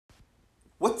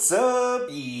What's up,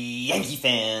 Yankee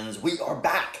fans? We are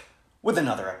back with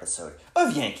another episode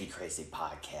of Yankee Crazy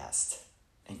Podcast.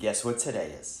 And guess what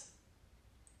today is?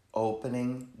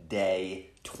 Opening Day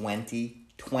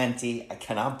 2020. I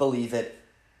cannot believe it.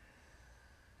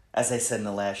 As I said in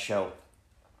the last show,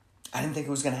 I didn't think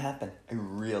it was going to happen. I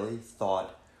really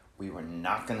thought we were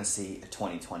not going to see a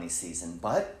 2020 season,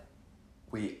 but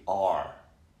we are.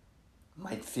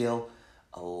 Might feel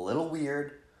a little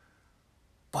weird,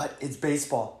 but it's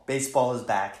baseball. Baseball is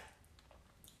back.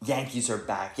 Yankees are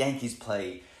back. Yankees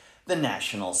play the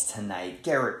Nationals tonight.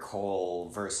 Gerrit Cole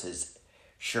versus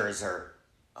Scherzer.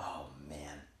 Oh,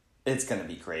 man. It's going to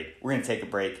be great. We're going to take a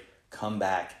break, come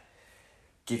back,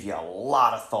 give you a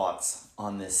lot of thoughts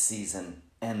on this season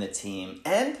and the team.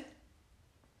 And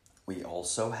we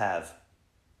also have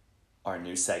our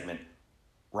new segment,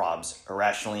 Rob's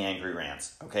Irrationally Angry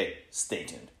Rants. Okay, stay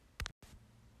tuned.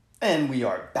 And we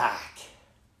are back.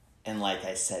 And like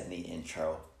I said in the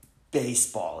intro,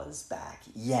 baseball is back.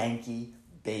 Yankee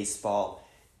baseball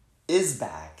is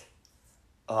back.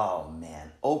 Oh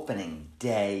man, opening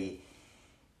day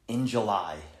in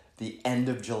July, the end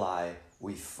of July,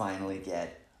 we finally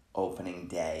get opening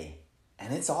day.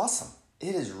 And it's awesome.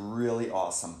 It is really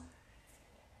awesome.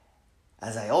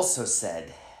 As I also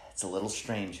said, it's a little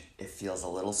strange. It feels a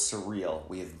little surreal.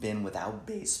 We have been without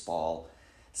baseball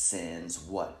since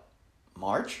what,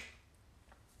 March?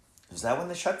 Is that when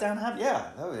the shutdown happened?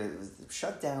 Yeah, it was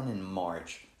shut down in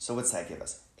March. So what's that give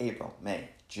us? April, May,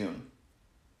 June,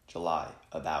 July,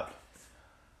 about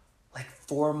like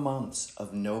 4 months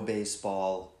of no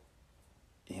baseball.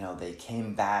 You know, they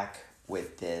came back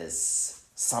with this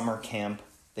summer camp,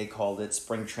 they called it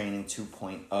Spring Training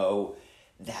 2.0.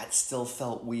 That still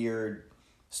felt weird,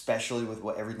 especially with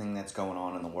everything that's going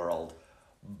on in the world.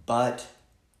 But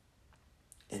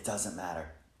it doesn't matter.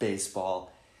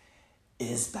 Baseball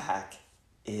is back.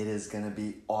 It is going to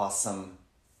be awesome.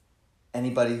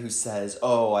 Anybody who says,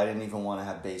 oh, I didn't even want to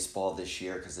have baseball this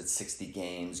year because it's 60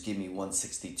 games, give me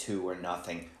 162 or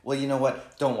nothing. Well, you know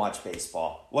what? Don't watch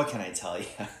baseball. What can I tell you?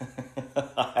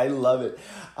 I love it.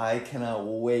 I cannot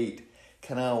wait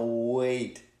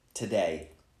today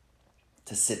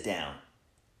to sit down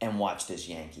and watch this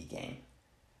Yankee game.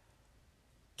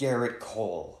 Gerrit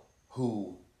Cole,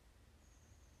 who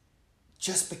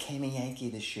just became a Yankee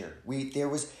this year. There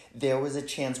was a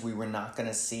chance we were not going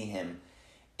to see him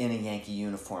in a Yankee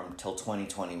uniform till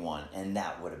 2021, and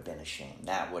that would have been a shame.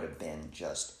 That would have been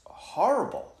just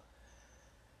horrible.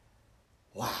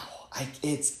 Wow, I'm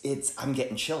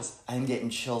getting chills. I'm getting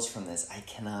chills from this. I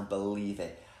cannot believe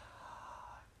it.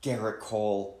 Gerrit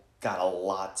Cole got a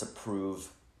lot to prove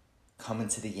coming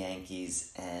to the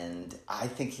Yankees, and I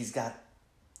think he's got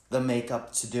the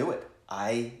makeup to do it.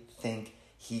 I think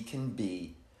he can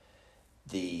be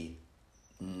the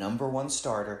number one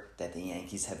starter that the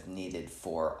Yankees have needed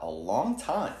for a long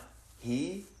time.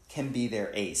 He can be their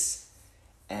ace,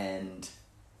 and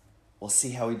we'll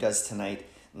see how he does tonight.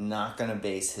 Not going to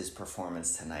base his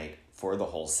performance tonight for the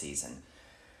whole season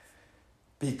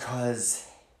because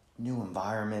new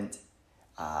environment,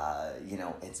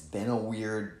 it's been a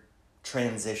weird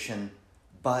transition,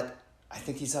 but I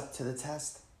think he's up to the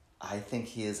test. I think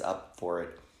he is up for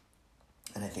it.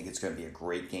 And I think it's going to be a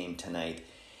great game tonight.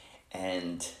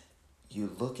 And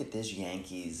you look at this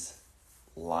Yankees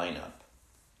lineup,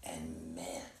 and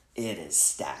man, it is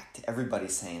stacked.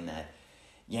 Everybody's saying that.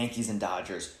 Yankees and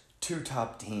Dodgers, two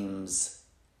top teams.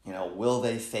 Will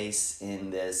they face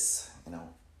in this,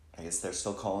 I guess they're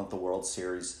still calling it the World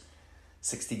Series,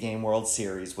 60-game World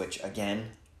Series, which, again,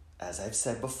 as I've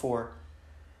said before,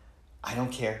 I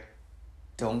don't care.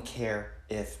 Don't care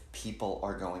if people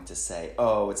are going to say,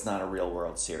 oh, it's not a real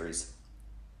World Series.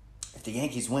 If the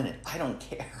Yankees win it, I don't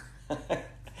care.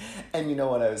 And you know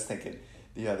what I was thinking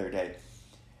the other day?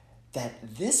 That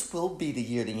this will be the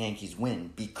year the Yankees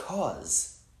win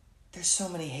because there's so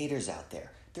many haters out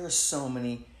there. There are so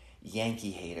many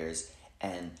Yankee haters.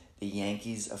 And the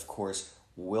Yankees, of course,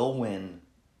 will win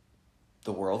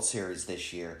the World Series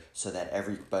this year so that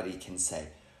everybody can say,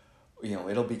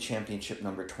 it'll be championship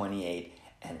number 28.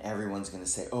 And everyone's going to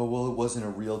say, oh, well, it wasn't a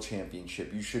real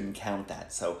championship. You shouldn't count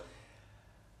that. So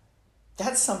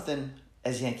that's something,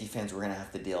 as Yankee fans, we're going to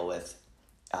have to deal with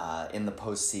in the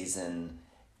postseason,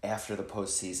 after the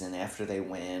postseason, after they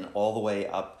win, all the way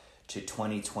up to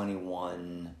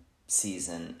 2021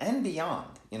 season and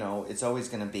beyond. It's always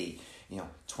going to be,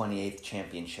 28th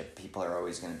championship. People are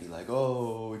always going to be like,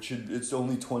 oh, it's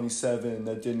only 27.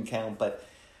 That didn't count. But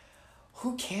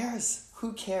who cares?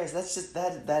 Who cares?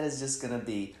 That is just going to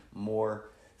be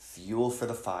more fuel for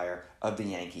the fire of the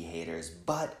Yankee haters.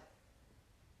 But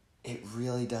it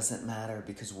really doesn't matter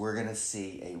because we're going to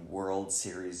see a World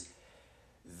Series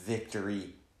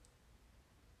victory,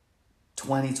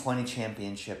 2020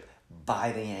 championship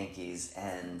by the Yankees.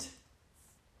 And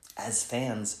as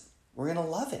fans, we're going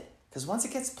to love it. Because once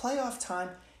it gets playoff time,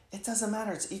 it doesn't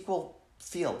matter. It's equal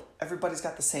field. Everybody's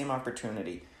got the same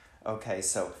opportunity. Okay,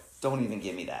 so don't even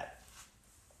give me that.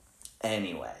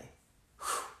 Anyway,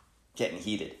 getting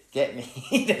heated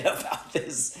about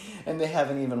this. And they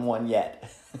haven't even won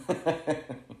yet.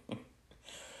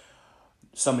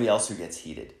 Somebody else who gets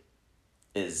heated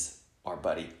is our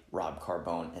buddy Rob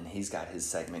Carbone, and he's got his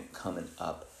segment coming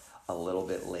up a little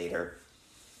bit later.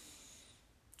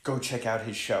 Go check out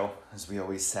his show, as we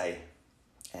always say,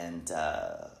 and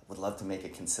would love to make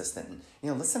it consistent.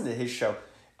 And, listen to his show.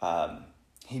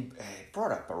 He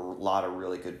brought up a lot of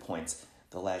really good points.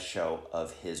 The last show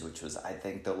of his, which was, I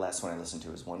think the last one I listened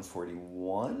to was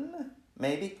 141,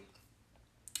 maybe.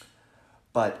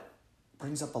 But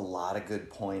brings up a lot of good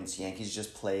points. Yankees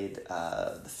just played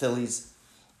the Phillies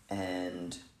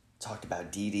and talked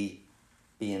about Didi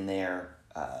being there.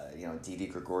 Didi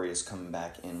Gregorius coming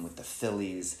back in with the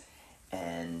Phillies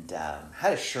and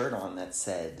had a shirt on that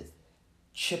said,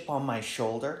 "Chip on my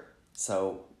shoulder."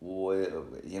 So,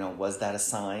 was that a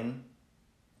sign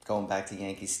going back to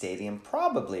Yankee Stadium?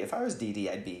 Probably. If I was Didi,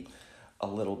 I'd be a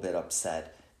little bit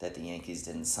upset that the Yankees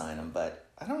didn't sign him, but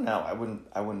I don't know. I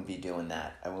wouldn't be doing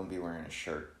that. I wouldn't be wearing a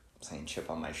shirt saying "chip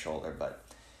on my shoulder." But,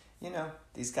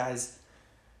 these guys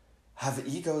have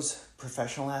egos,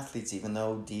 professional athletes, even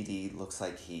though Didi looks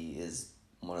like he is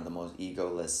one of the most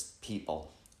egoless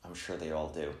people. I'm sure they all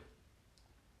do.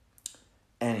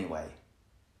 Anyway,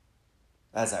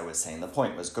 as I was saying, the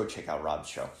point was go check out Rob's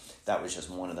show. That was just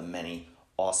one of the many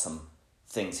awesome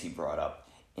things he brought up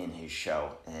in his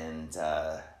show. And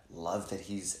love that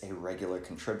he's a regular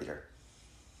contributor.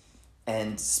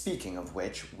 And speaking of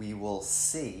which, we will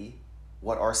see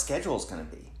what our schedule is going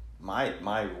to be.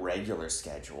 My regular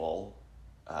schedule,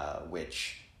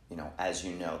 which, as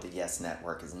you know, the Yes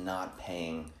Network is not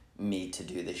paying me to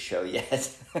do this show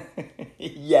yet.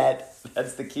 Yet.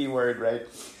 That's the key word, right?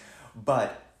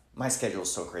 But my schedule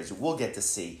is so crazy. We'll get to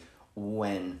see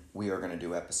when we are going to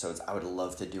do episodes. I would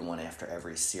love to do one after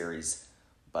every series,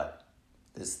 but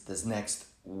this next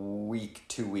week,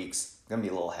 2 weeks, going to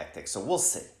be a little hectic, so we'll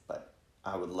see. But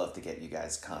I would love to get you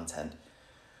guys content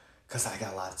because I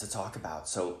got lots to talk about.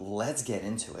 So let's get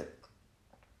into it.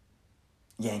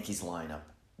 Yankees lineup.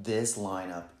 This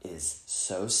lineup is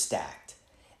so stacked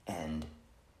and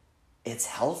it's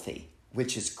healthy,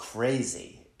 which is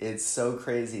crazy. It's so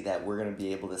crazy that we're going to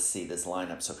be able to see this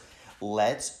lineup. So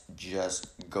let's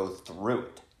just go through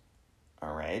it.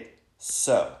 All right.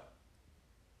 So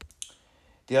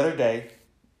the other day,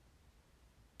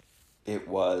 it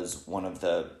was one of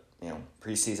the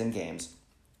preseason games,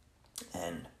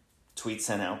 and tweet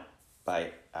sent out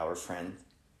by our friend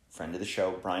of the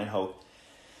show, Brian Hoke,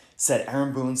 said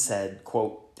Aaron Boone said,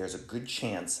 quote, "There's a good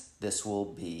chance this will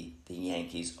be the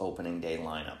Yankees opening day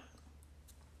lineup."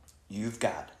 You've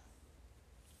got,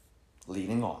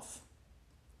 leading off,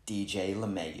 DJ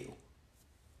LeMahieu.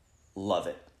 Love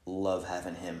it. Love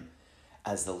having him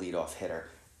as the leadoff hitter.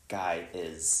 Guy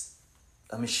is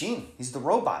a machine. He's the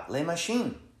robot, Le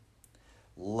Machine.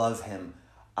 Love him.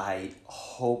 I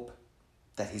hope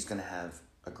that he's going to have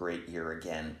a great year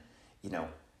again.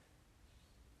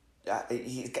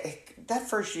 That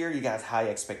first year, you got high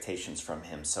expectations from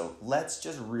him. So let's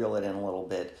just reel it in a little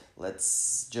bit.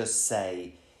 Let's just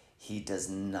say he does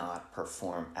not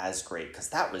perform as great, because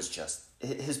that was just,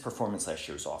 his performance last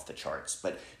year was off the charts.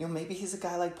 But, maybe he's a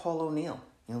guy like Paul O'Neill.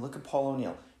 Look at Paul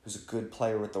O'Neill, who's a good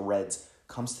player with the Reds,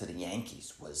 comes to the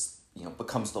Yankees,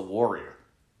 becomes the Warrior,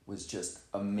 was just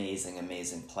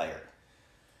amazing player.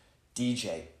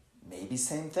 DJ, maybe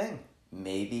same thing.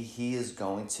 Maybe he is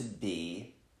going to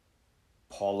be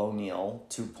Paul O'Neill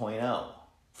 2.0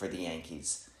 for the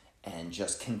Yankees and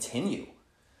just continue.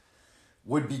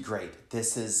 Would be great.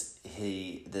 This is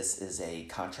a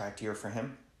contract year for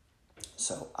him.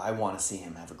 So I want to see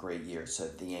him have a great year so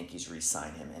the Yankees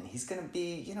re-sign him. And he's going to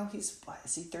be,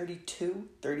 is he 32,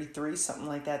 33, something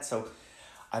like that? So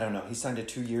I don't know. He signed a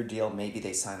 2-year deal. Maybe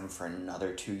they sign him for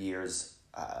another 2 years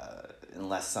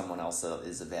unless someone else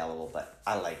is available. But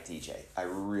I like DJ. I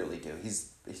really do.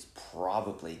 He's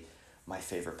probably my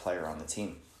favorite player on the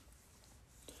team.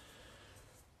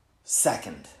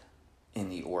 Second in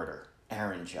the order,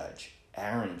 Aaron Judge.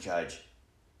 Aaron Judge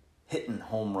hitting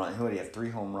home run. Who do you have? 3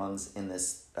 home runs in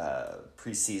this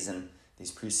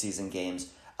these preseason games.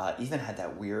 Even had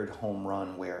that weird home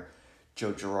run where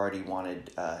Joe Girardi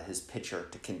wanted his pitcher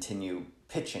to continue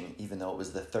pitching, even though it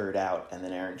was the third out, and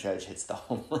then Aaron Judge hits the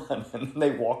home run, and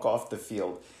they walk off the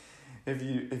field. If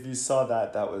you saw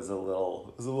that, that was a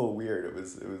little weird. It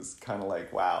was kind of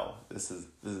like, wow, this is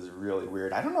really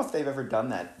weird. I don't know if they've ever done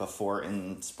that before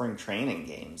in spring training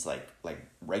games, like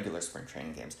regular spring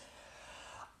training games.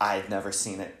 I've never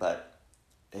seen it, but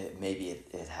maybe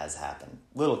it has happened.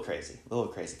 Little crazy,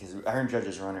 because Aaron Judge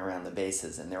is running around the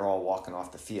bases, and they're all walking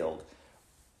off the field,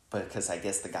 but because I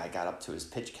guess the guy got up to his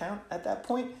pitch count at that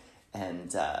point, and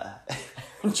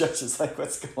Judge is like,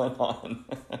 what's going on?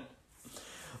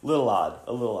 A little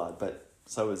odd, but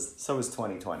so is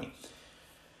 2020.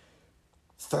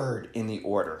 Third in the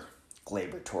order,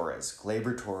 Gleyber Torres.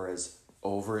 Gleyber Torres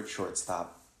over at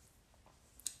shortstop.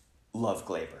 Love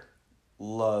Gleyber.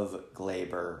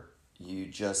 You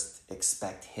just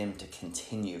expect him to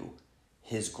continue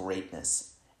his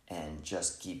greatness and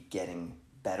just keep getting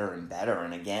better and better.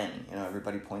 And again,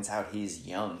 everybody points out he's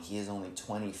young. He is only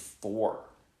 24,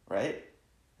 right?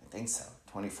 I think so,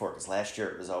 24. Because last year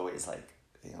it was always like,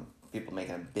 people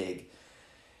making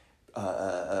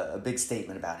a big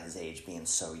statement about his age being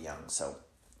so young. So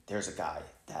there's a guy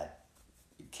that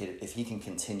if he can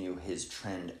continue his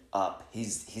trend up,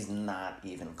 he's not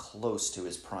even close to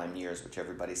his prime years, which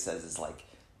everybody says is like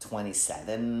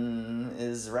 27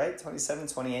 is right, 27,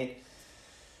 28.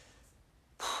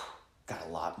 Got a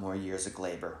lot more years of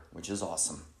Gleyber, which is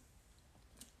awesome.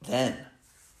 Then,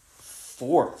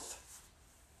 fourth,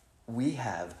 we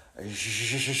have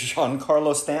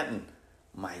Giancarlo Stanton.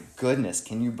 My goodness,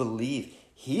 can you believe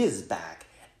he is back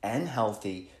and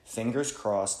healthy? Fingers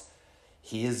crossed.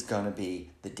 He is going to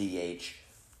be the DH,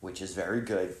 which is very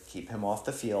good. Keep him off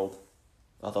the field.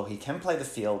 Although he can play the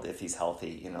field if he's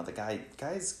healthy. The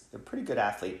guy's a pretty good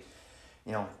athlete.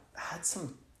 Had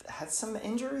some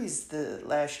injuries the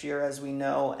last year, as we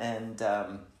know, and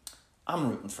I'm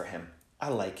rooting for him. I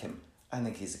like him. I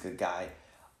think he's a good guy.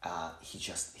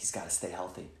 He's got to stay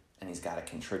healthy, and he's got to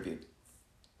contribute.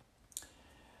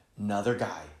 Another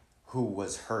guy who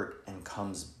was hurt and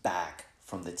comes back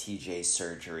from the TJ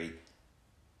surgery,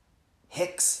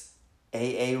 Hicks,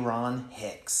 Aaron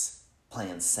Hicks,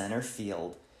 playing center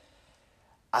field.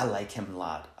 I like him a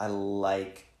lot. I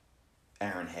like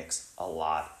Aaron Hicks a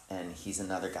lot, and he's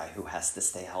another guy who has to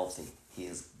stay healthy. He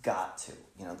has got to.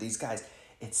 These guys,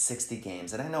 it's 60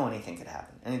 games, and I know anything could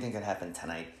happen. Anything could happen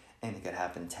tonight. Anything could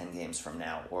happen 10 games from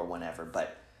now or whenever.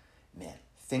 But, man,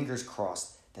 fingers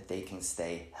crossed that they can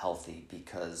stay healthy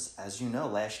because, as you know,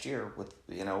 last year with,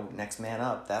 next man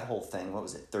up, that whole thing,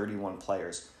 31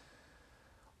 players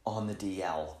on the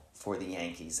DL for the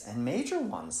Yankees. And major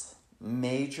ones,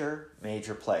 major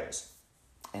players.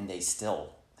 And they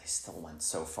still went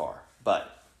so far.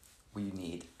 But we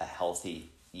need a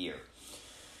healthy year.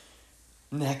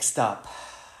 Next up.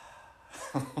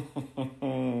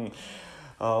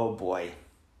 Oh boy,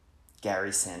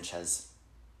 Gary Sanchez.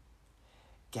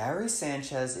 Gary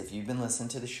Sanchez, if you've been listening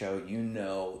to the show, you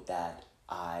know that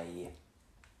I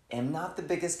am not the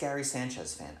biggest Gary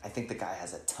Sanchez fan. I think the guy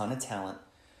has a ton of talent,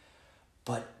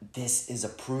 but this is a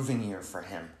proving year for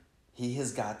him. He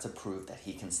has got to prove that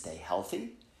he can stay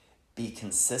healthy, be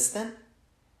consistent,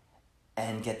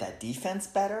 and get that defense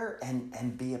better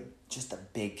and be just a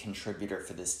big contributor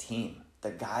for this team.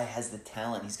 The guy has the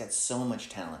talent. He's got so much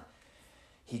talent.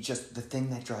 The thing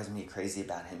that drives me crazy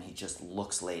about him, he just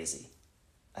looks lazy.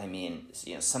 I mean,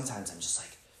 sometimes I'm just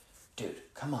like, dude,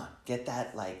 come on, get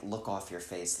that look off your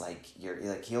face.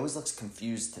 He always looks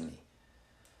confused to me.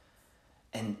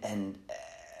 And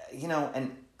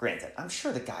granted, I'm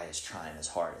sure the guy is trying his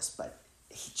hardest, but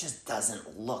he just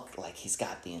doesn't look like he's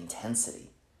got the intensity.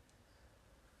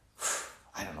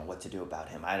 I don't know what to do about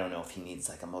him. I don't know if he needs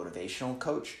a motivational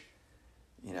coach.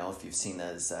 If you've seen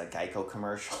those Geico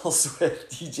commercials with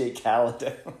DJ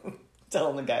Khaled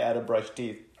telling the guy how to brush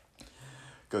teeth,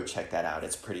 go check that out.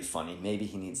 It's pretty funny. Maybe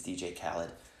he needs DJ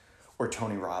Khaled or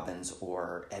Tony Robbins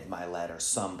or Ed Milet or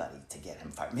somebody to get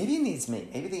him fired. Maybe he needs me.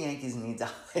 Maybe the Yankees need to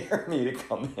hire me to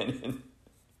come in and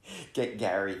get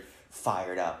Gary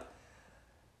fired up.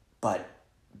 But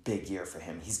big year for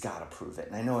him. He's got to prove it.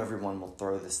 And I know everyone will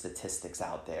throw the statistics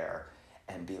out there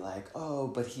and be like, oh,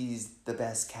 but he's the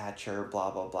best catcher,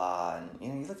 blah, blah, blah. And,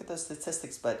 you look at those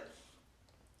statistics, but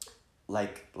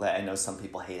I know some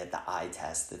people hate it, the eye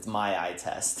test. It's my eye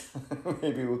test.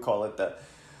 Maybe we'll call it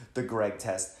the Greg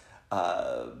test.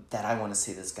 That I want to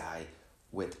see this guy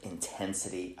with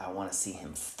intensity. I want to see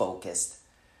him focused.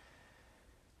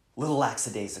 Little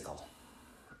lackadaisical.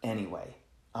 Anyway,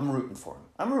 I'm rooting for him.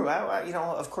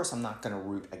 Of course I'm not going to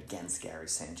root against Gary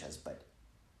Sanchez, but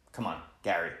come on,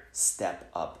 Gary,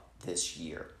 step up this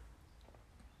year.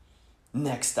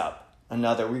 Next up,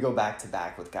 we go back to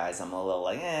back with guys I'm a little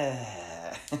like,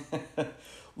 eh.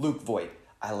 Luke Voigt.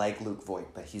 I like Luke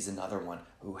Voigt, but he's another one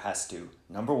who has to,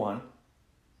 number one,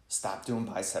 stop doing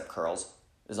bicep curls.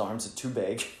 His arms are too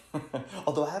big.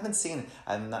 Although I haven't seen,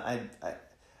 not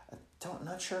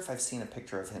sure if I've seen a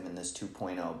picture of him in this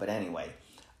 2.0, but anyway,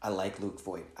 I like Luke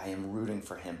Voigt. I am rooting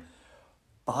for him.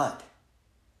 But,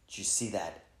 did you see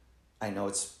that? I know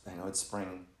it's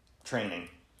spring training,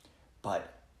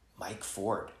 but Mike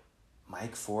Ford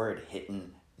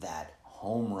hitting that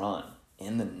home run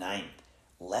in the ninth,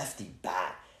 lefty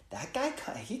bat. That guy,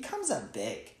 he comes up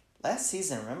big. Last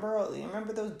season,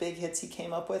 remember those big hits he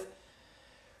came up with?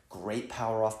 Great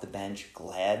power off the bench.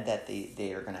 Glad that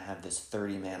they are going to have this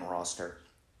 30-man roster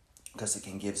because it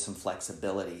can give some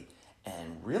flexibility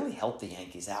and really help the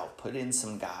Yankees out. Put in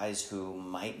some guys who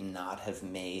might not have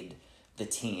made the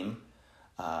team.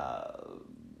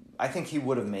 I think he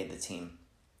would have made the team.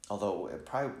 Although, he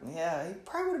probably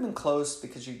would have been close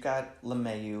because you've got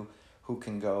LeMahieu who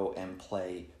can go and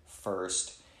play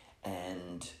first.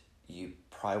 And you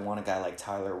probably want a guy like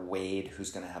Tyler Wade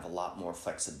who's going to have a lot more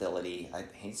flexibility.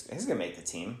 He's going to make the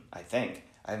team, I think.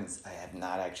 I have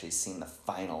not actually seen the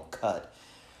final cut.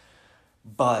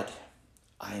 But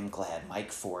I am glad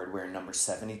Mike Ford wearing number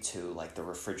 72, like the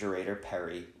refrigerator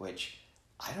Perry, which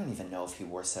I don't even know if he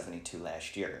wore 72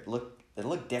 last year. It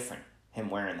looked different, him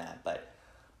wearing that, but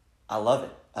I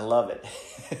love it.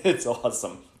 It's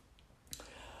awesome.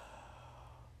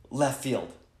 Left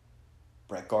field,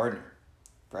 Brett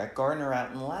Gardner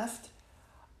out in left.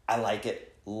 I like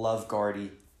it. Love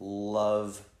Gardy.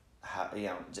 Love how,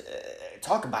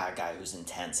 talk about a guy who's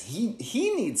intense.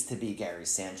 He needs to be Gary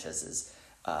Sanchez's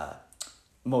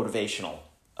motivational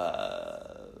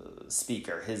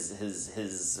speaker.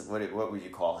 His what would you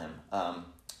call him?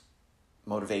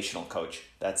 Motivational coach.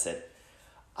 That's it.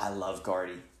 I love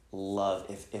Gardy.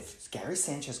 If Gary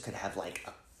Sanchez could have like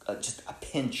just a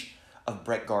pinch of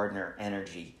Brett Gardner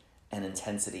energy and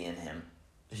intensity in him,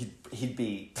 he'd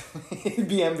be he'd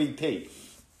be MVP.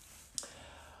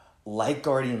 Like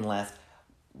Guardian left,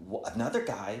 another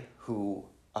guy who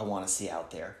I want to see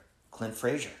out there, Clint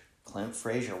Frazier. Clint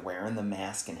Frazier wearing the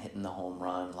mask and hitting the home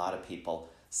run. A lot of people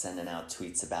sending out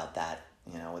tweets about that,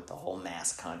 with the whole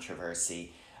mask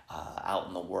controversy out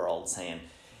in the world, saying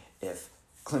if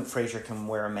Clint Frazier can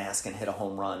wear a mask and hit a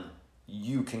home run,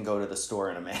 you can go to the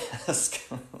store in a mask.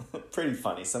 Pretty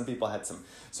funny. Some people had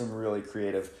some really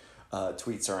creative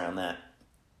tweets around that.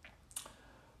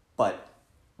 But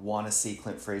want to see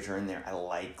Clint Frazier in there. I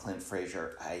like Clint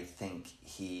Frazier. I think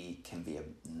he can be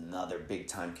another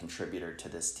big-time contributor to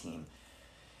this team.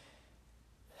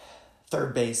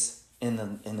 Third base in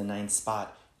the ninth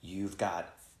spot, you've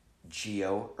got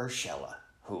Gio Urshela,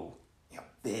 who,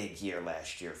 big year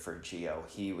last year for Gio.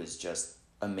 He was just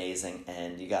amazing,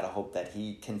 and you got to hope that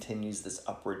he continues this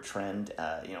upward trend.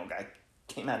 Guy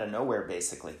came out of nowhere,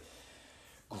 basically.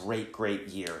 Great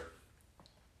year.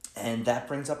 And that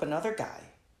brings up another guy,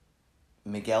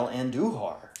 Miguel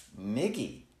Andujar,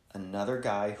 Miggy, another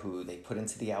guy who they put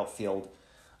into the outfield.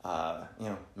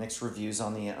 Mixed reviews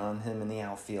on him in the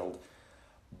outfield,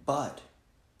 but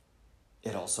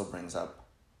it also brings up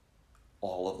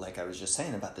all of, like I was just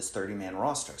saying, about this 30-man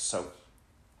roster. So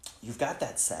you've got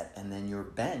that set, and then your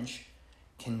bench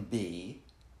can be,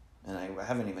 and I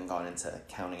haven't even gone into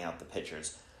counting out the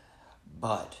pitchers,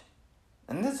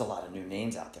 and there's a lot of new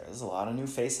names out there. There's a lot of new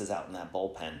faces out in that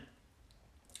bullpen.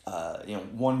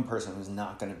 One person who's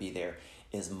not going to be there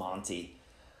is Monty.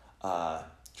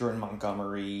 Jordan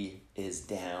Montgomery is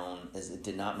down,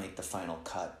 did not make the final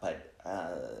cut, but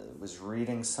was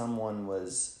reading someone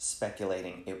was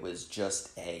speculating it was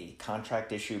just a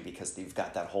contract issue because you've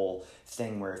got that whole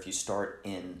thing where if you start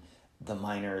in the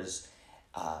minors,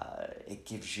 it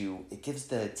gives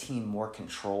the team more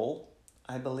control,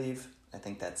 I believe. I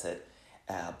think that's it.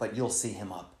 But you'll see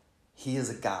him up. He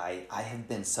is a guy, I have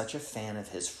been such a fan of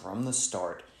his from the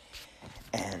start.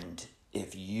 And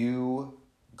if you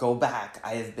go back,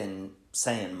 I have been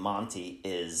saying Monty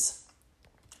is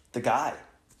the guy.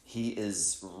 He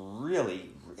is really,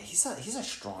 he's a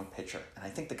strong pitcher. And I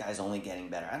think the guy's only getting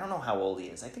better. I don't know how old he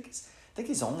is. I think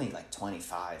he's only like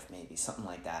 25, maybe, something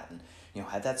like that. And,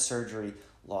 had that surgery,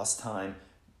 lost time.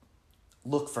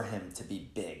 Look for him to be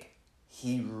big.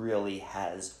 He really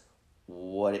has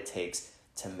what it takes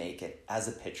to make it as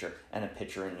a pitcher and a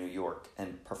pitcher in New York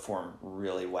and perform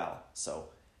really well. So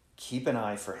keep an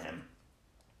eye for him.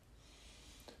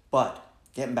 But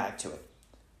getting back to it,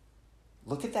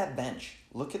 look at that bench.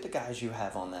 Look at the guys you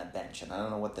have on that bench. And I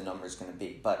don't know what the number is going to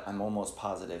be, but I'm almost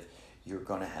positive you're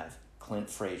going to have Clint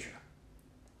Frazier,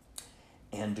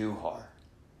 Andujar,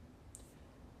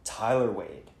 Tyler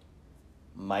Wade,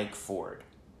 Mike Ford.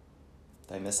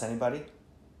 Did I miss anybody?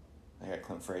 I got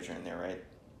Clint Frazier in there, right?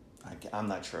 I'm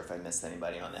not sure if I missed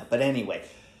anybody on that. But anyway,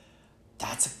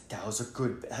 that's a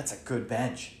good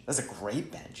bench. That's a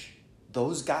great bench.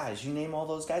 Those guys, you name all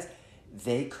those guys,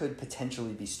 they could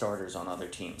potentially be starters on other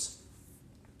teams.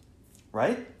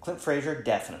 Right? Clint Frazier,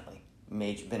 definitely.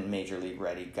 Been major league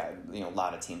ready. Guy, a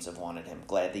lot of teams have wanted him.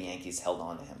 Glad the Yankees held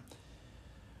on to him.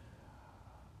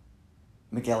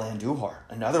 Miguel Andujar,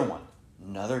 another one.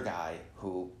 Another guy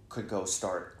who could go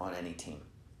start on any team.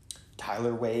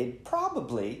 Tyler Wade,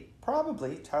 probably.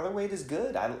 Tyler Wade is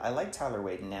good. I like Tyler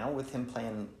Wade. Now with him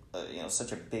playing,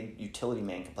 such a big utility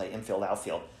man, can play infield,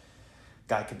 outfield.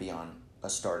 Guy could be on a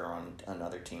starter on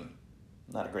another team.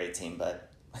 Not a great team,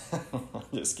 but I'm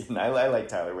just kidding. I like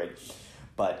Tyler Wade.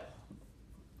 But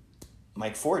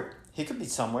Mike Ford, he could be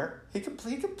somewhere. He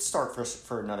could start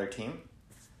for another team.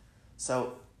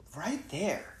 So right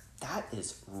there, that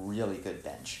is really good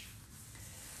bench.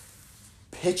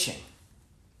 Pitching.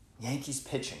 Yankees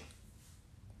pitching.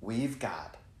 We've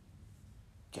got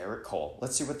Garrett Cole.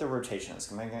 Let's see what the rotation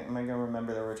is. Am I going to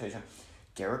remember the rotation?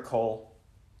 Garrett Cole.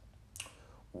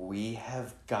 We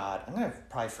have got, I'm going to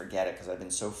probably forget it because I've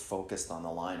been so focused on the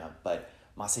lineup, but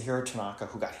Masahiro Tanaka,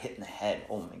 who got hit in the head.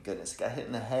 Oh my goodness, got hit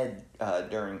in the head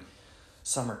during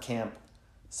summer camp.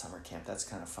 Summer camp, that's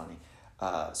kind of funny.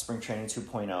 Spring Training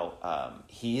 2.0.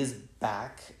 He is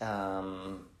back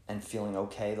and feeling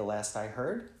okay the last I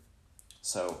heard.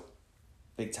 So,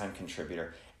 big time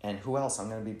contributor. And who else? I'm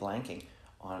going to be blanking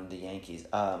on the Yankees.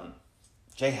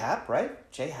 Jay Happ,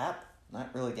 right? Jay Happ,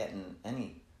 not really getting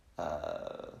any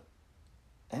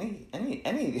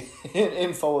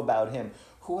info about him.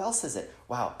 Who else is it?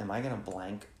 Wow, am I going to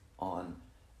blank on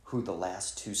who the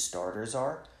last two starters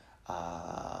are?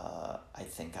 I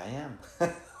think I am.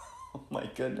 Oh my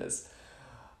goodness.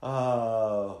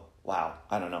 Wow,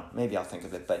 I don't know. Maybe I'll think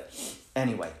of it. But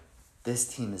anyway, this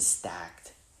team is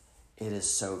stacked. It is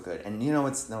so good. And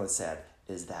what's sad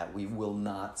is that we will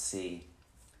not see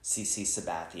CC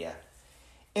Sabathia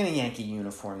in a Yankee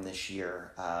uniform this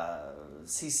year.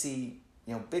 CC,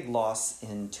 big loss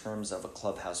in terms of a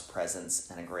clubhouse presence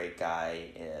and a great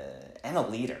guy and a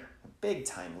leader, a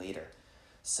big-time leader.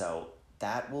 So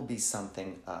that will be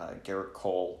something. Garrett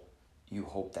Cole, you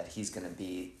hope that he's going to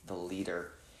be the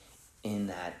leader in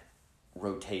that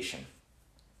rotation.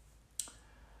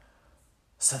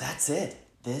 So that's it.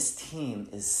 This team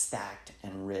is stacked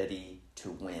and ready to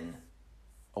win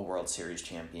a World Series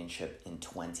championship in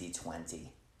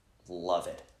 2020. Love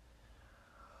it.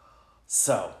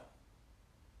 So,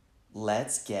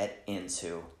 let's get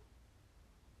into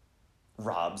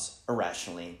Rob's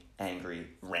irrationally angry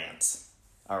rants.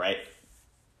 All right,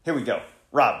 here we go.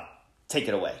 Rob, take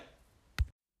it away.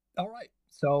 All right.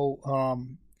 So,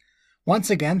 once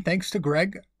again, thanks to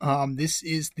Greg. This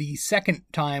is the second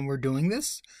time we're doing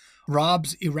this.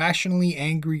 Rob's Irrationally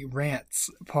Angry Rants,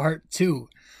 Part 2.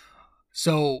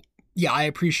 So, yeah, I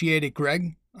appreciate it,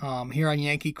 Greg. Here on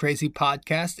Yankee Crazy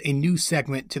Podcast, a new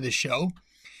segment to the show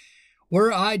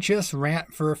where I just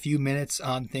rant for a few minutes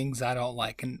on things I don't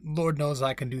like. And Lord knows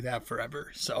I can do that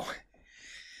forever. So,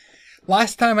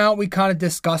 last time out, we kind of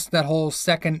discussed that whole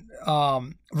second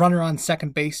runner on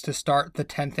second base to start the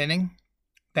 10th inning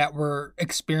that we're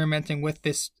experimenting with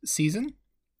this season.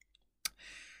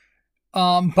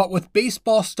 But with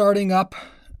baseball starting up,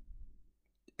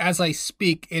 as I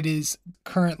speak, it is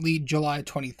currently July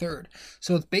 23rd.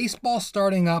 So with baseball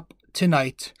starting up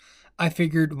tonight, I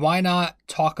figured why not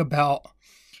talk about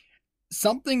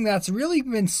something that's really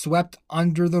been swept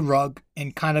under the rug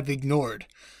and kind of ignored,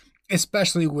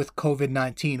 especially with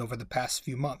COVID-19 over the past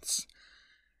few months.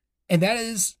 And that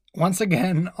is, once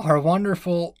again, our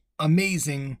wonderful,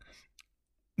 amazing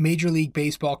Major League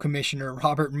Baseball Commissioner,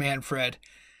 Robert Manfred,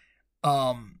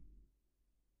 and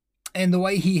the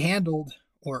way he handled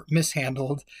or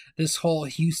mishandled this whole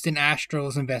Houston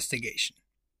Astros investigation.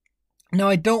 Now,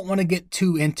 I don't want to get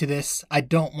too into this. I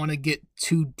don't want to get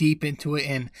too deep into it,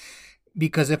 and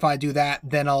because if I do that,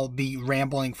 then I'll be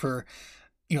rambling for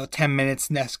 10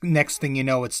 minutes. Next thing you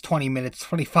know, it's 20 minutes,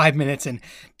 25 minutes, and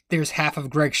there's half of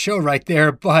Greg's show right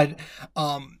there. But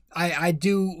I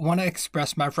do want to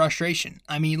express my frustration.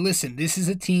 I mean, listen, this is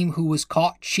a team who was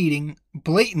caught cheating,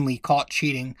 blatantly caught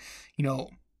cheating,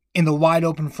 in the wide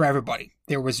open for everybody.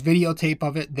 There was videotape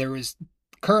of it. There is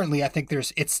currently, I think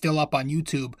it's still up on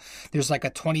YouTube. There's like a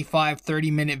 25,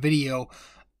 30-minute video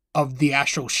of the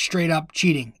Astros straight up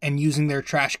cheating and using their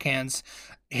trash cans,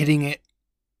 hitting it,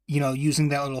 using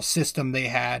that little system they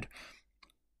had.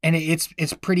 And it's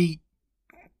pretty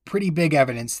big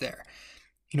evidence there.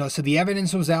 So the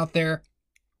evidence was out there.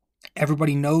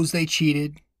 Everybody knows they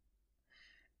cheated.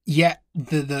 Yet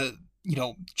the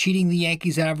cheating the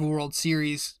Yankees out of a World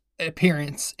Series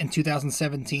appearance in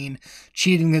 2017,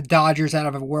 cheating the Dodgers out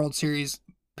of a World Series,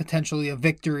 potentially a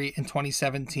victory in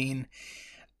 2017,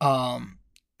 and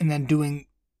then doing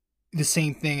the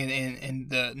same thing in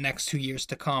the next 2 years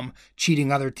to come,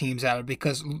 cheating other teams out of,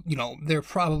 because they were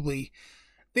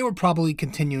probably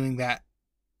continuing that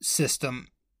system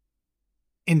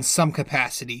in some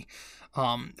capacity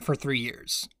for 3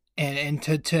 years. And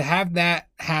to have that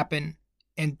happen,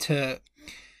 and to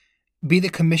be the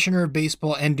commissioner of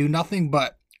baseball and do nothing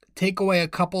but take away a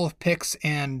couple of picks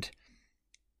and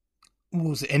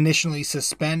initially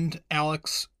suspend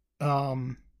Alex,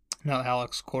 not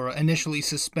Alex Cora, initially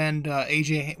suspend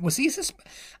AJ. Was he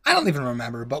suspended? I don't even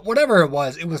remember, but whatever it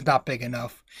was not big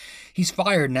enough. He's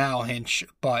fired now, Hinch,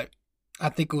 but I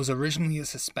think it was originally a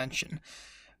suspension.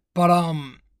 But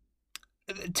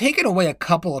taking away a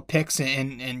couple of picks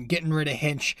and getting rid of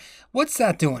Hinch, what's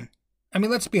that doing? I mean,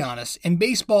 let's be honest. In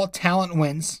baseball, talent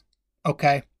wins,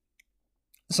 okay?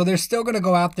 So they're still going to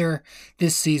go out there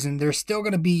this season. They're still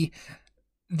going to be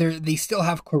there. They still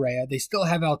have Correa. They still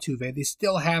have Altuve. They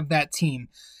still have that team.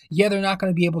 Yeah, they're not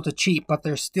going to be able to cheat, but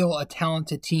they're still a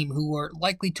talented team who are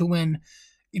likely to win,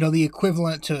 the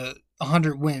equivalent to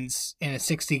 100 wins in a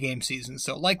 60-game season.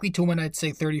 So likely to win, I'd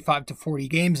say 35 to 40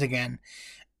 games again.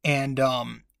 And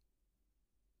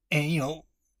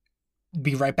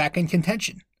be right back in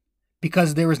contention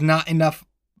because there was not enough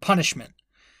punishment.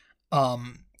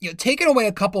 Taking away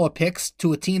a couple of picks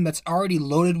to a team that's already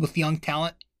loaded with young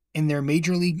talent in their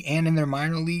major league and in their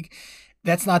minor league,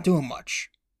 that's not doing much.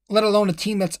 Let alone a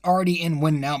team that's already in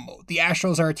win now mode. The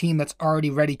Astros are a team that's already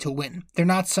ready to win. They're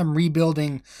not some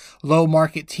rebuilding low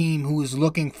market team who is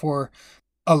looking for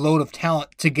a load of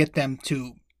talent to get them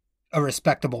to a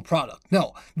respectable product.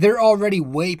 No, they're already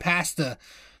way past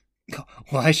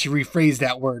I should rephrase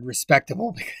that word,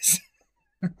 respectable, because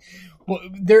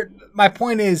my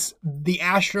point is the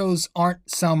Astros aren't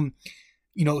some,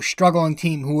 struggling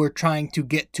team who are trying to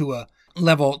get to a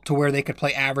level to where they could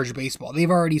play average baseball. They've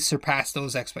already surpassed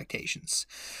those expectations.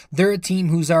 They're a team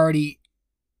who's already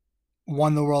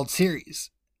won the World Series.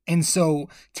 And so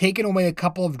taking away a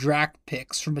couple of draft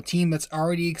picks from a team that's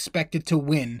already expected to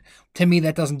win, to me,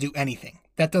 that doesn't do anything.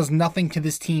 That does nothing to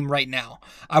this team right now.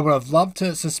 I would have loved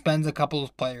to suspend a couple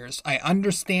of players. I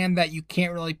understand that you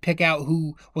can't really pick out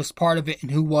who was part of it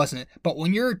and who wasn't. But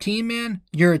when you're a team, man,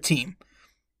 you're a team.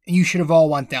 And you should have all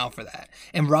went down for that.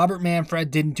 And Robert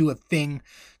Manfred didn't do a thing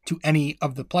to any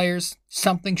of the players.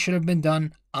 Something should have been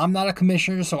done. I'm not a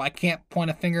commissioner, so I can't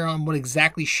point a finger on what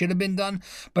exactly should have been done,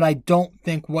 but I don't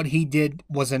think what he did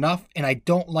was enough, and I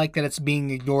don't like that it's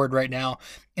being ignored right now,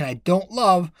 and I don't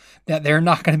love that there are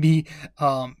not going to be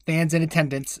fans in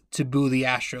attendance to boo the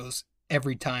Astros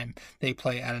every time they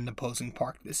play at an opposing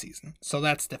park this season. So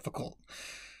that's difficult.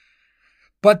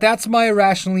 But that's my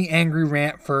irrationally angry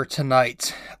rant for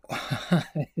tonight.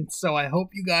 So I hope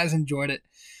you guys enjoyed it.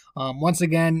 Once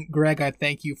again, Greg, I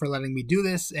thank you for letting me do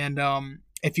this. And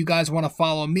if you guys want to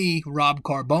follow me, Rob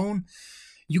Carbone,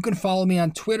 you can follow me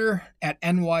on Twitter at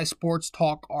NY Sports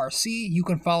Talk RC. You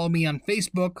can follow me on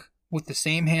Facebook with the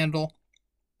same handle,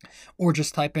 or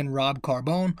just type in Rob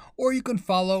Carbone, or you can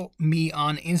follow me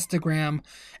on Instagram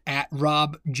at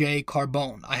Rob J.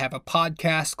 Carbone. I have a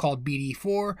podcast called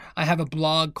BD4. I have a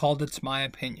blog called It's My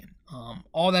Opinion.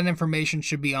 All that information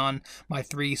should be on my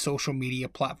 3 social media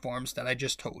platforms that I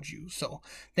just told you. So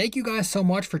thank you guys so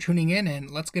much for tuning in, and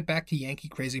let's get back to Yankee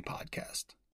Crazy Podcast.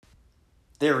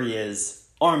 There he is,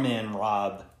 our man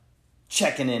Rob,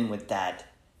 checking in with that.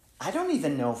 I don't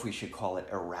even know if we should call it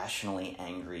irrationally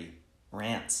angry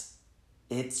rants.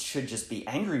 It should just be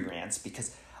angry rants,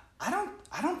 because I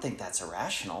don't think that's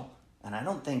irrational, and I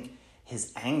don't think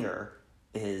his anger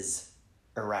is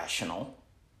irrational.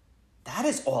 That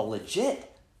is all legit.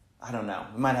 I don't know.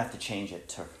 We might have to change it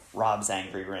to Rob's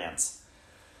Angry Rants.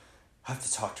 I have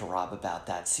to talk to Rob about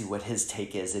that, see what his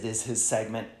take is. It is his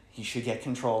segment. He should get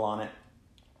control on it.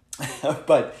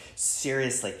 But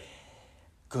seriously,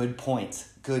 good points.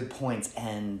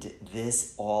 And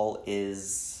this all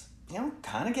is,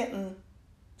 kind of getting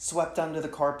swept under the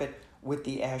carpet with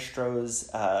the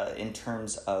Astros in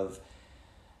terms of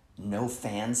no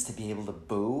fans to be able to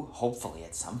boo. Hopefully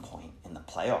at some point in the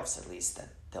playoffs, at least, that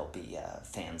there'll be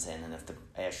fans in, and if the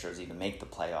Astros even make the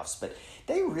playoffs. But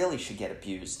they really should get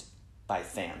abused by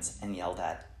fans and yelled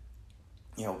at.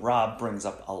 Rob brings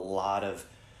up a lot of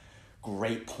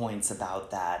great points about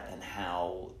that, and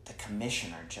how the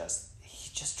commissioner just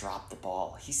dropped the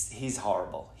ball. He's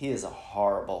horrible. He is a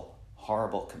horrible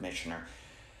commissioner.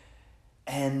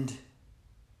 And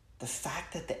the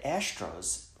fact that the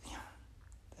Astros,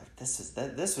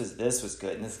 this was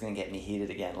good, and this is gonna get me heated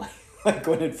again, like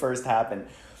when it first happened.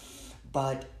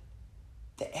 But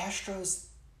the Astros,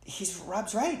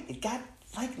 Rob's right. It got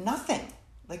like nothing.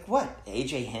 Like what?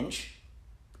 AJ Hinch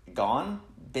gone,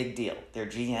 big deal. Their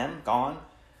GM gone.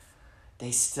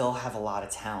 They still have a lot of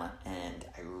talent, and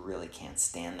I really can't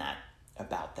stand that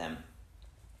about them.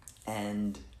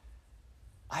 And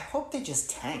I hope they just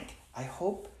tank. I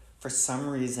hope for some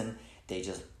reason they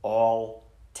just all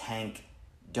tank,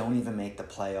 don't even make the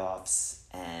playoffs,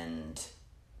 and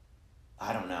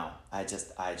I don't know. I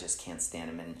just can't stand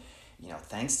them. And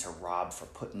thanks to Rob for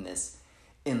putting this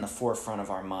in the forefront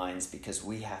of our minds, because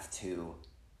we have to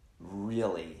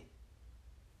really,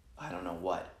 I don't know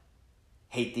what,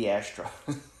 hate the Astros.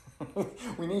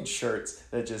 We need shirts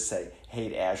that just say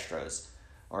hate Astros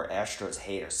or Astros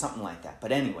hate or something like that.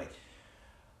 But anyway,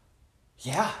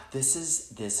 yeah, this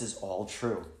is all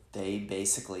true. They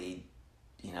basically,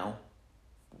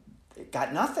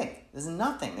 got nothing. There's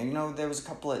nothing. There was a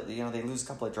couple of, they lose a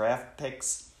couple of draft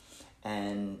picks,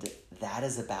 and that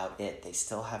is about it. They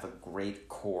still have a great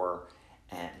core,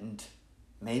 and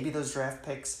maybe those draft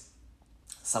picks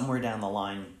somewhere down the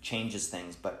line changes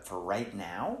things. But for right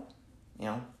now,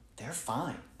 they're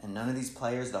fine. And none of these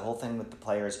players, the whole thing with the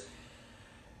players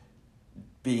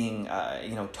being,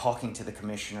 talking to the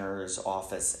commissioner's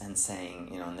office and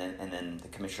saying, and then the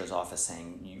commissioner's office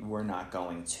saying, we're not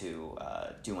going to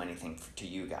do anything to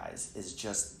you guys, is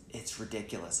just, it's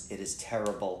ridiculous. It is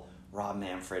terrible. Rob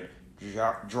Manfred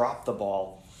dropped the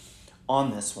ball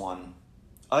on this one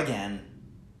again.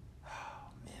 Oh,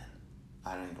 man.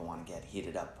 I don't even want to get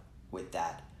heated up with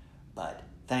that. But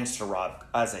thanks to Rob.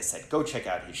 As I said, go check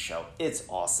out his show. It's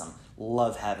awesome.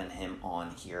 Love having him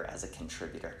on here as a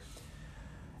contributor.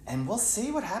 And we'll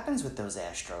see what happens with those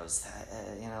Astros.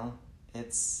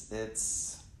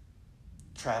 It's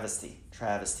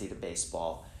travesty to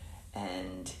baseball.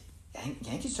 And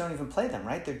Yankees don't even play them,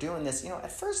 right? They're doing this,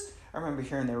 at first I remember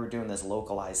hearing they were doing this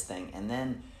localized thing,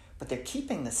 but they're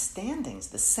keeping the standings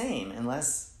the same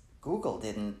unless Google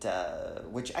didn't,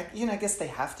 which I guess they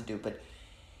have to do, but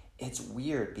it's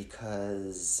weird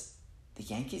because the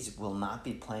Yankees will not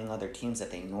be playing other teams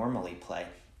that they normally play.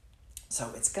 So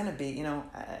it's going to be,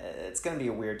 it's going to be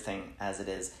a weird thing as it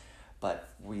is, but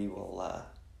we will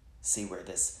see where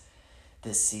this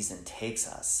season takes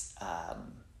us.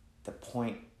 The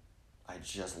point I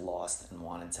just lost and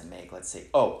wanted to make, let's see.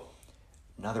 Oh,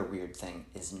 another weird thing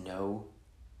is no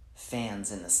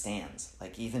fans in the stands.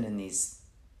 Like even in these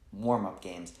warm-up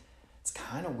games, it's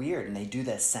kind of weird. And they do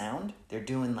that sound. They're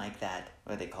doing like that,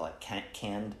 what do they call it,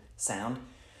 canned sound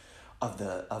of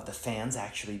the fans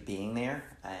actually being there.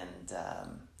 And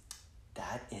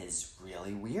that is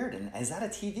really weird. And is that a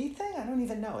TV thing? I don't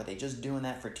even know. Are they just doing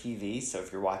that for TV? So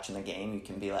if you're watching the game, you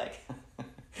can be like,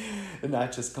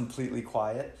 not just completely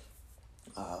quiet.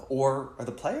 Or are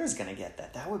the players going to get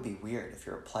that? That would be weird if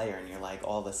you're a player and you're like,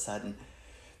 all of a sudden,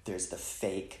 there's the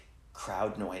fake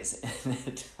crowd noise in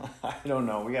it. I don't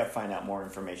know. We got to find out more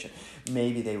information.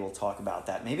 Maybe they will talk about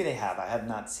that. Maybe they have. I have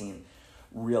not seen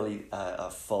really a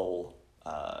full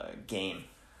game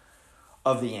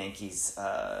of the Yankees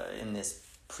in this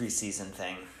preseason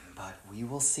thing. But we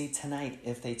will see tonight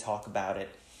if they talk about it.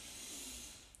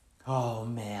 Oh,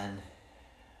 man.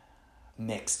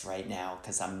 Mixed right now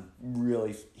because I'm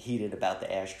really heated about the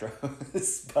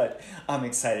Astros, but I'm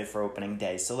excited for opening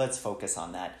day, so let's focus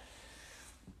on that.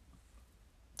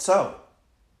 So,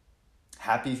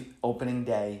 happy opening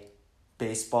day.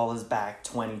 Baseball is back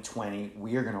 2020.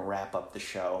 We are going to wrap up the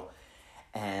show,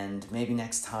 and maybe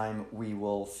next time we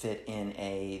will fit in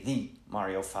the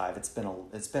Mario 5. It's been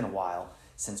a while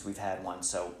since we've had one,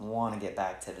 so want to get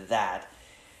back to that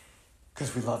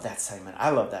because we love that segment. I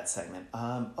love that segment.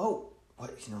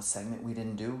 Segment we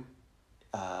didn't do,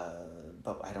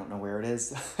 but I don't know where it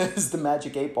is. It's the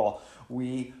Magic 8 Ball.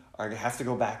 We have to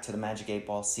go back to the Magic 8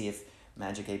 Ball, see if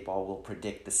Magic 8 Ball will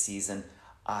predict the season.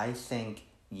 I think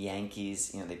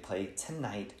Yankees, they play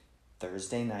tonight,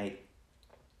 Thursday night,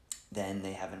 then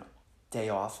they have a day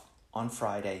off on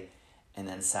Friday, and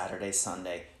then Saturday,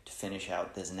 Sunday to finish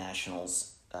out this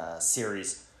Nationals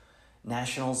series.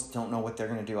 Nationals, don't know what they're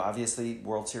going to do. Obviously,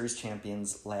 World Series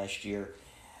champions last year.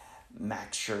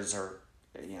 Max Scherzer,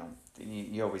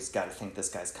 you always got to think this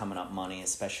guy's coming up money,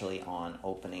 especially on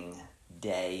opening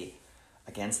day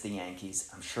against the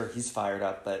Yankees. I'm sure he's fired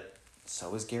up, but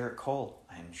so is Garrett Cole.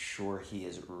 I'm sure he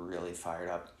is really fired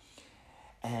up.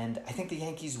 And I think the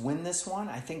Yankees win this one.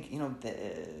 I think,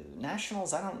 the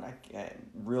Nationals, I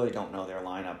really don't know their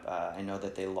lineup. I know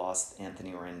that they lost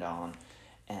Anthony Rendon,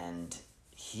 and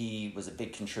he was a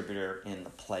big contributor in the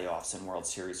playoffs and World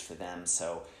Series for them,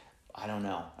 so I don't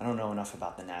know. I don't know enough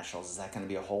about the Nationals. Is that going to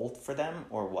be a hold for them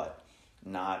or what?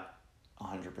 Not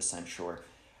 100% sure.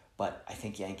 But I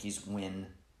think Yankees win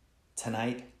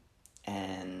tonight,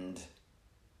 and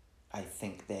I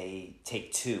think they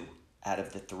take 2 out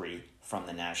of the 3 from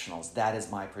the Nationals. That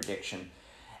is my prediction,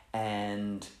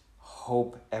 and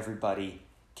hope everybody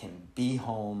can be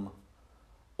home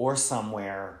or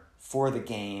somewhere for the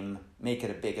game. Make it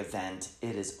a big event.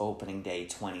 It is opening day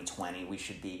 2020. We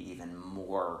should be even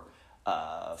more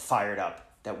fired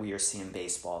up that we are seeing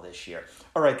baseball this year.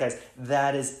 All right, guys,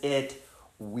 that is it.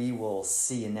 We will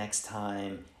see you next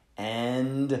time,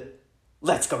 and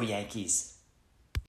let's go Yankees.